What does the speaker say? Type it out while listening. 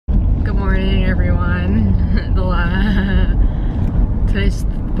Good morning, everyone. Today's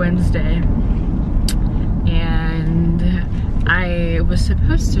Wednesday, and I was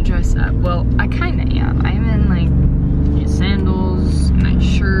supposed to dress up. Well, I kind of am. I'm in like sandals, nice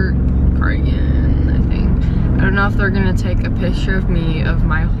shirt, cardigan, I think. I don't know if they're gonna take a picture of me of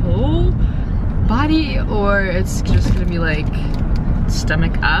my whole body or it's just gonna be like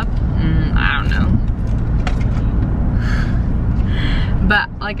stomach up. I don't know. But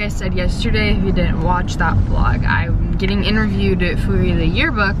like I said yesterday, if you didn't watch that vlog, I'm getting interviewed for the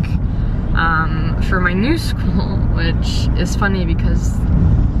yearbook for my new school, which is funny because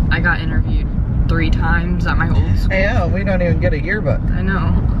I got interviewed 3 times at my old school. I know, we don't even get a yearbook. I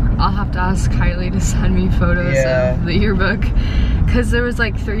know. I'll have to ask Kylie to send me photos of the yearbook, because there was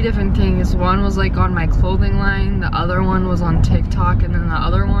like 3 different things. One was like on my clothing line, the other one was on TikTok, and then the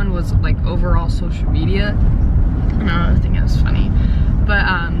other one was like overall social media. I think it was funny. But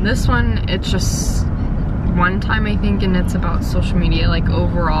this one, it's just one time I think, and it's about social media, like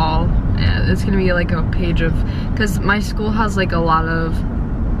overall. It's gonna be like a page of, because my school has like a lot of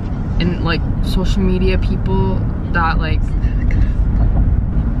like social media people that like,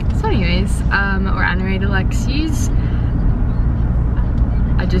 so anyways, we're on our way to Lexi's.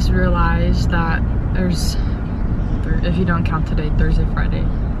 I just realized that there's, if you don't count today, Thursday, Friday,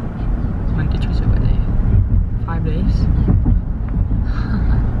 Monday, Tuesday, Wednesday, 5 days.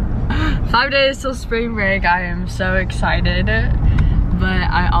 5 days till spring break. I am so excited, but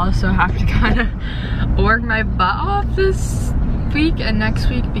I also have to kind of work my butt off this week and next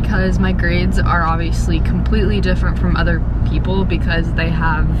week because my grades are obviously completely different from other people because they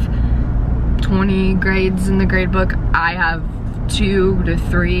have 20 grades in the grade book. I have 2 to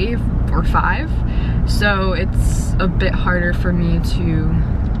 3 or 5, so it's a bit harder for me to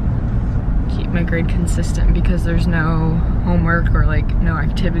keep my grade consistent because there's no homework or like no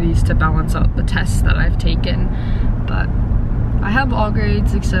activities to balance out the tests that I've taken. But I have all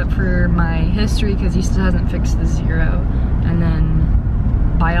grades except for my history because he still hasn't fixed the 0, and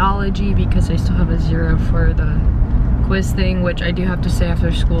then biology because I still have a 0 for the quiz thing, which I do have to stay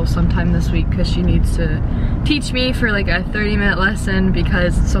after school sometime this week because she needs to teach me for like a 30-minute lesson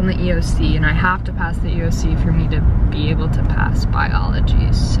because it's on the EOC and I have to pass the EOC for me to be able to pass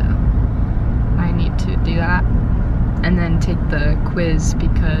biology. So I need to do that and then take the quiz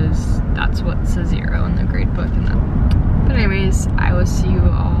because that's what's a 0 in the grade book. And that. But anyways, I will see you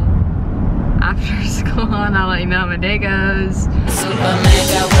all after school and I'll let you know how my day goes. Super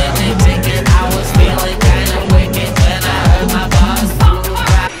mega winning ticket. I was feeling kind of wicked when I heard my boss.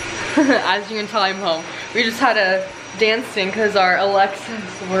 As you can tell, I'm home. We just had a dance thing because our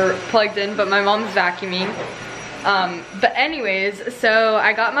Alexas were plugged in, but my mom's vacuuming. But anyways, so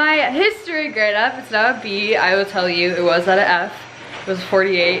I got my history grade up. It's now a B. I will tell you, it was at an F. It was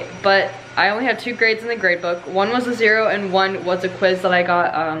 48, but I only had 2 grades in the grade book. One was a 0 and one was a quiz that I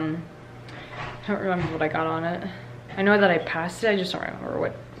got, I don't remember what I got on it. I know that I passed it, I just don't remember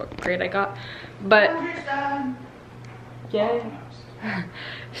what grade I got. But, yeah.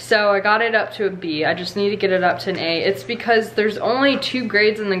 So I got it up to a B. I just need to get it up to an A. It's because there's only 2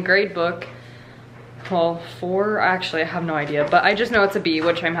 grades in the grade book. Well, 4, actually I have no idea, but I just know it's a B,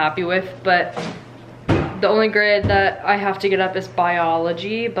 which I'm happy with. But the only grade that I have to get up is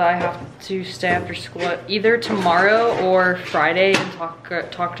biology, but I have to stay after school either tomorrow or Friday and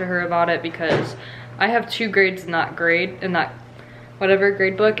talk to her about it because I have 2 grades in that grade, in that whatever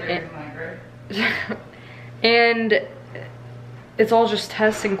grade book. And it's all just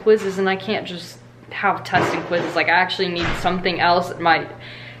tests and quizzes, and I can't just have tests and quizzes. Like I actually need something else in my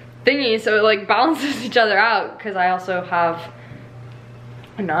thingy, so it like balances each other out because I also have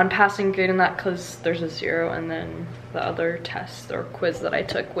a non-passing grade in that because there's a 0, and then the other test or quiz that I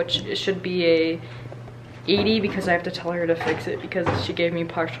took, which it should be a 80 because I have to tell her to fix it because she gave me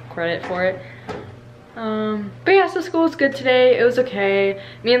partial credit for it. But yeah, so school was good today. It was okay.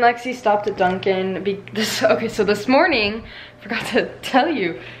 Me and Lexi stopped at Dunkin'. Okay, so this morning, forgot to tell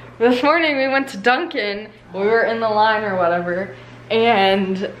you, this morning we went to Dunkin'. We were in the line or whatever,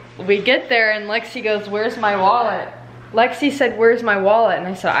 and we get there and Lexi goes, "Where's my wallet?" Lexi said, "Where's my wallet?" And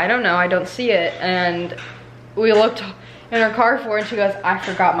I said, "I don't know, I don't see it." And we looked in her car for it and she goes, "I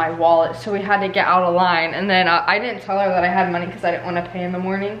forgot my wallet." So we had to get out of line, and then I didn't tell her that I had money because I didn't want to pay in the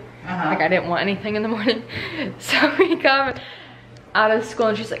morning. Like I didn't want anything in the morning. So we come out of school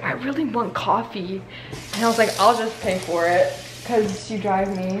and she's like, "I really want coffee." And I was like, "I'll just pay for it because you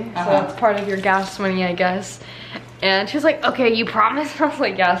drive me, so that's part of your gas money, I guess." And she was like, "Okay, you promise?" I was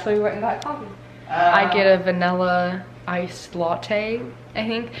like, "Yeah." So we went and got coffee. I get a vanilla iced latte, I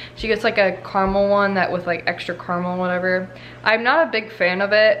think. She gets like a caramel one that with like extra caramel and whatever. I'm not a big fan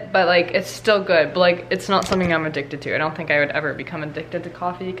of it, but like it's still good, but like it's not something I'm addicted to. I don't think I would ever become addicted to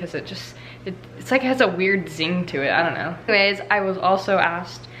coffee because it's like it has a weird zing to it. I don't know. Anyways, I was also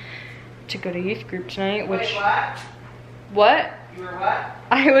asked to go to youth group tonight, which— Wait, what? What? You were what?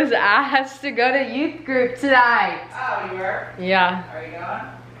 I was asked to go to youth group tonight. Oh, you were? Yeah. Are you going?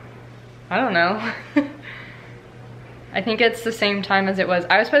 I don't know. I think it's the same time as it was.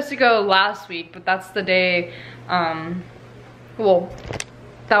 I was supposed to go last week, but that's the day, well,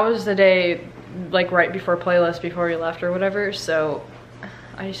 that was the day, like right before playlist, before we left or whatever, so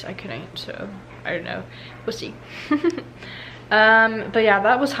I couldn't, so I don't know. We'll see. But yeah,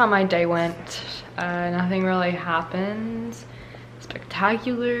 that was how my day went. Nothing really happened.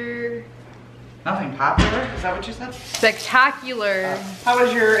 Spectacular. Nothing popular? Is that what you said? Spectacular. How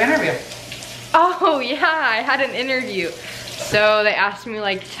was your interview? Oh yeah, I had an interview. So they asked me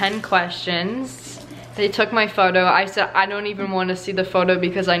like 10 questions. They took my photo. I said, I don't even want to see the photo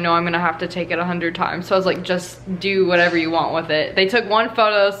because I know I'm gonna have to take it 100 times. So I was like, just do whatever you want with it. They took one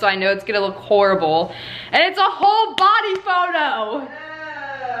photo, so I know it's gonna look horrible. And it's a whole body photo.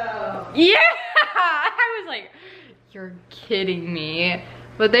 Oh. Yeah, I was like, you're kidding me.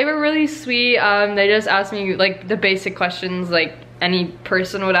 But they were really sweet. They just asked me like the basic questions like any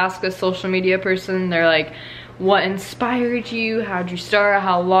person would ask a social media person. They're like, what inspired you? How'd you start?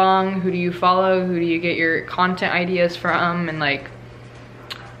 How long? Who do you follow? Who do you get your content ideas from? And like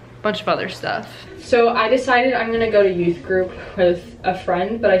a bunch of other stuff. So I decided I'm gonna go to youth group with a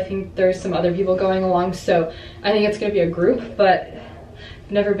friend, but I think there's some other people going along, so I think it's gonna be a group, but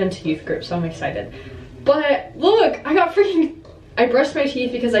I've never been to youth group, so I'm excited. But look, I brushed my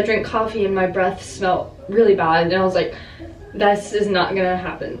teeth because I drank coffee and my breath smelled really bad, and I was like, this is not gonna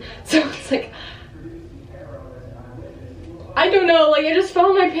happen. So it's like, I don't know, like I just fell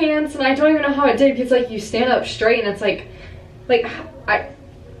in my pants and I don't even know how it did, because like you stand up straight and it's like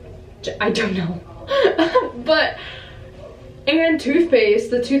I don't know. But, and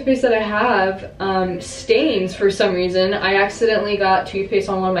toothpaste, the toothpaste that I have stains for some reason. I accidentally got toothpaste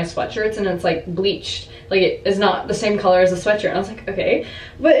on one of my sweatshirts and it's like bleached. Like it is not the same color as the sweatshirt. And I was like, okay.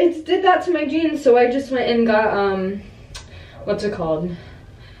 But it did that to my jeans, so I just went and got, what's it called?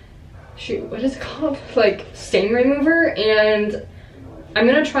 Shoot, what is it called? Like stain remover, and I'm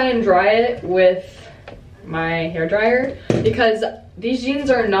gonna try and dry it with my hair dryer because these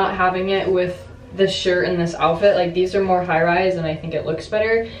jeans are not having it with this shirt and this outfit. Like these are more high-rise and I think it looks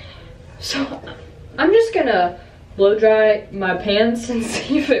better. So I'm just gonna blow dry my pants and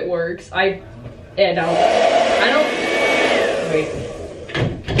see if it works. I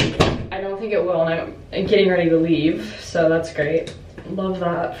don't think it will, and I'm getting ready to leave, so that's great. Love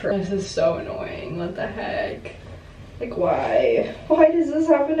that. This is so annoying. What the heck? Like why? Why does this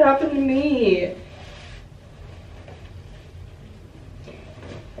happen to me?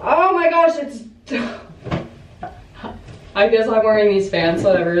 Oh my gosh, it's I guess I'm wearing these pants,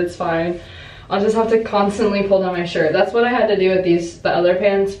 whatever, it's fine. I'll just have to constantly pull down my shirt. That's what I had to do with the other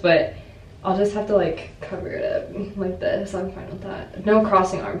pants, but I'll just have to like cover it up like this. I'm fine with that. No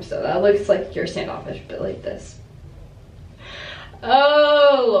crossing arms though. That looks like you're standoffish, but like this.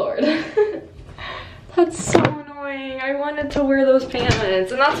 Oh Lord. That's so annoying. I wanted to wear those pants,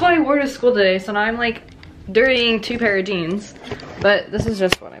 and that's what I wore to school today, so now I'm like dirtying 2 pair of jeans. But this is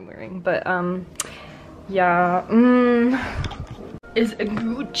just what I'm wearing. But yeah, is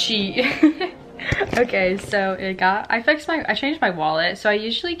Gucci. Okay, so I changed my wallet. So I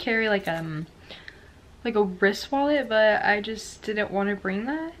usually carry like a wrist wallet, but I just didn't want to bring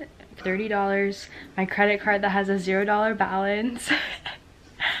that. $30. My credit card that has a $0 balance.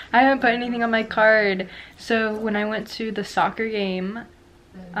 I haven't put anything on my card. So when I went to the soccer game,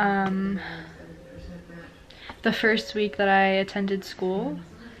 the first week that I attended school,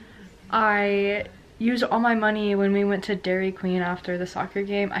 I used all my money when we went to Dairy Queen after the soccer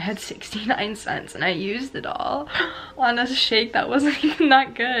game. I had 69 cents and I used it all on a shake that wasn't even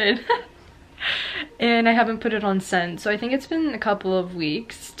that good. And I haven't put it on send. So I think it's been a couple of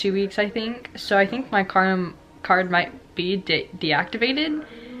weeks, 2 weeks I think. So I think my card might be deactivated.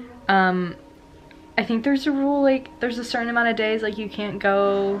 I think there's a rule, like there's a certain amount of days like you can't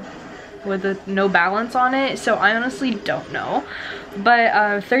go with no balance on it, so I honestly don't know. But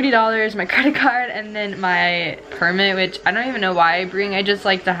 $30, my credit card, and then my permit, which I don't even know why I bring. I just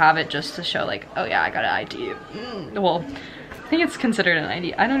like to have it just to show like, oh yeah, I got an ID. Well, I think it's considered an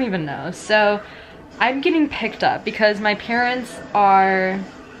ID. I don't even know. So I'm getting picked up because my parents are,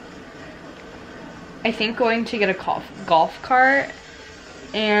 I think, going to get a golf cart.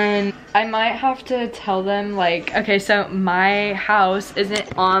 and I might have to tell them, like, okay, so my house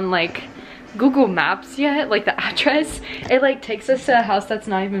isn't on like Google Maps yet, like the address. It like takes us to a house that's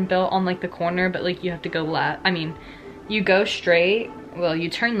not even built on like the corner, but like you have to go left. I mean, you go straight, well, you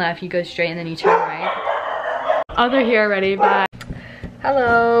turn left, you go straight, and then you turn right. Oh, they're here already. Bye.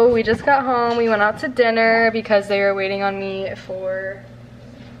 Hello, we just got home. We went out to dinner because they were waiting on me for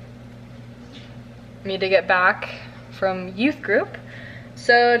me to get back from youth group.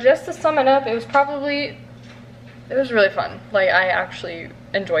 So just to sum it up, it was really fun. Like, I actually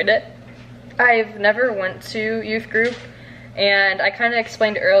enjoyed it. I've never went to youth group, and I kind of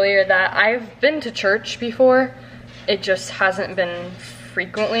explained earlier that I've been to church before. It just hasn't been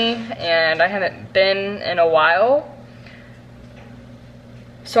frequently, and I haven't been in a while.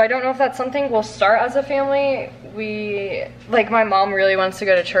 So I don't know if that's something we'll start as a family. Like, my mom really wants to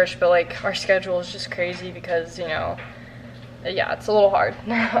go to church, but like our schedule is just crazy because, you know, yeah, it's a little hard.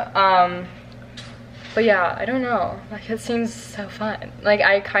 But yeah, I don't know, like, it seems so fun. Like,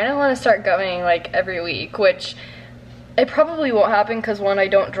 I kind of want to start going like every week, which it probably won't happen because, one, I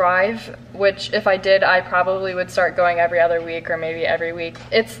don't drive, which if I did, I probably would start going every other week or maybe every week.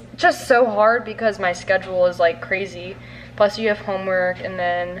 It's just so hard because my schedule is like crazy. Plus you have homework, and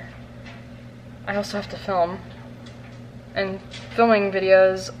then I also have to film. And filming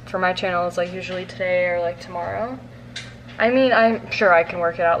videos for my channel is like usually today or like tomorrow. I mean, I'm sure I can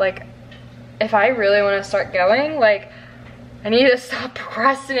work it out. Like, if I really want to start going, like, I need to stop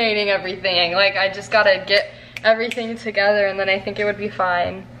procrastinating everything. Like, I just gotta get everything together, and then I think it would be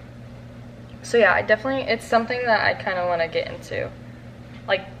fine. So yeah, it's something that I kind of want to get into,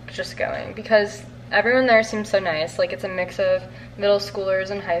 like, just going, because everyone there seems so nice. Like, it's a mix of middle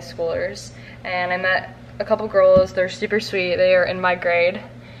schoolers and high schoolers, and I met a couple girls. They're super sweet. They are in my grade,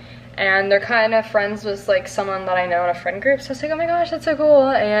 and they're kind of friends with like someone that I know in a friend group. So I was like, oh my gosh, that's so cool.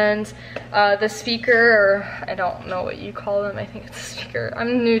 And the speaker, or I don't know what you call them, I think it's a speaker.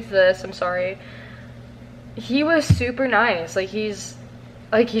 I'm new to this, I'm sorry. He was super nice. Like, he's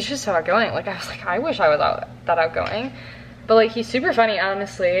just so outgoing. Like, I was like, I wish I was that outgoing. But like, he's super funny,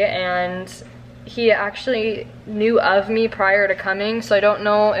 honestly, and he actually knew of me prior to coming, so I don't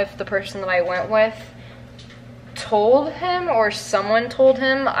know if the person that I went with told him or someone told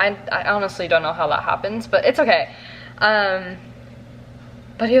him. I honestly don't know how that happens, but it's okay.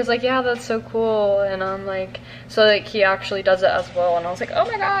 But he was like, yeah, that's so cool, and I'm like, so like he actually does it as well, and I was like, oh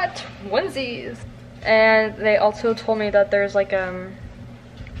my god, twinsies. And they also told me that there's like a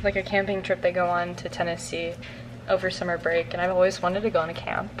camping trip they go on to Tennessee over summer break, and I've always wanted to go on a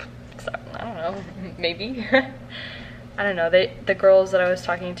camp, so I don't know, maybe. I don't know, the girls that I was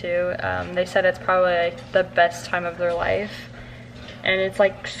talking to, they said it's probably like the best time of their life, and it's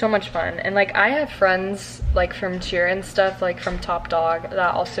like so much fun. And like, I have friends like from cheer and stuff, like from Top Dog,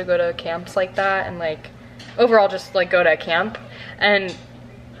 that also go to camps like that, and like overall just like go to a camp, and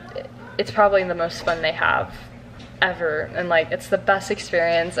it's probably the most fun they have ever, and like it's the best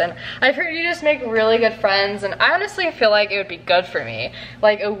experience. And I've heard you just make really good friends, and I honestly feel like it would be good for me,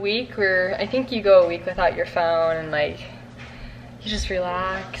 like a week where I think you go a week without your phone and like you just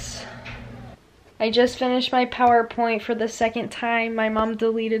relax. I just finished my PowerPoint for the second time. My mom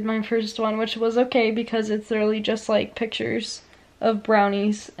deleted my first one, which was okay because it's literally just like pictures of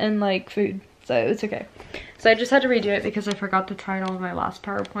brownies and like food, so it's okay. So I just had to redo it because I forgot the title of my last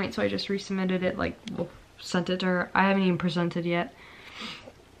PowerPoint, so I just resubmitted it, like, well, sent it to her. I haven't even presented yet.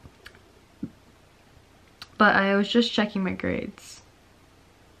 But I was just checking my grades.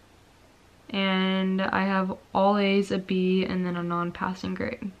 And I have all A's, a B, and then a non-passing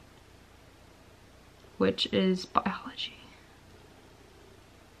grade, which is biology.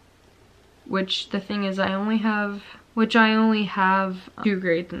 Which, the thing is, I only have 2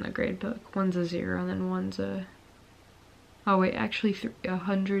 grades in the grade book. One's a 0 and then one's a, oh wait, actually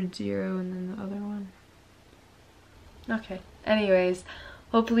 100, 0, and then the other one. Okay, anyways,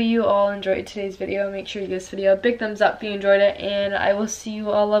 hopefully you all enjoyed today's video. Make sure you give this video a big thumbs up if you enjoyed it, and I will see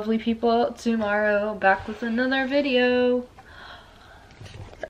you all lovely people tomorrow back with another video.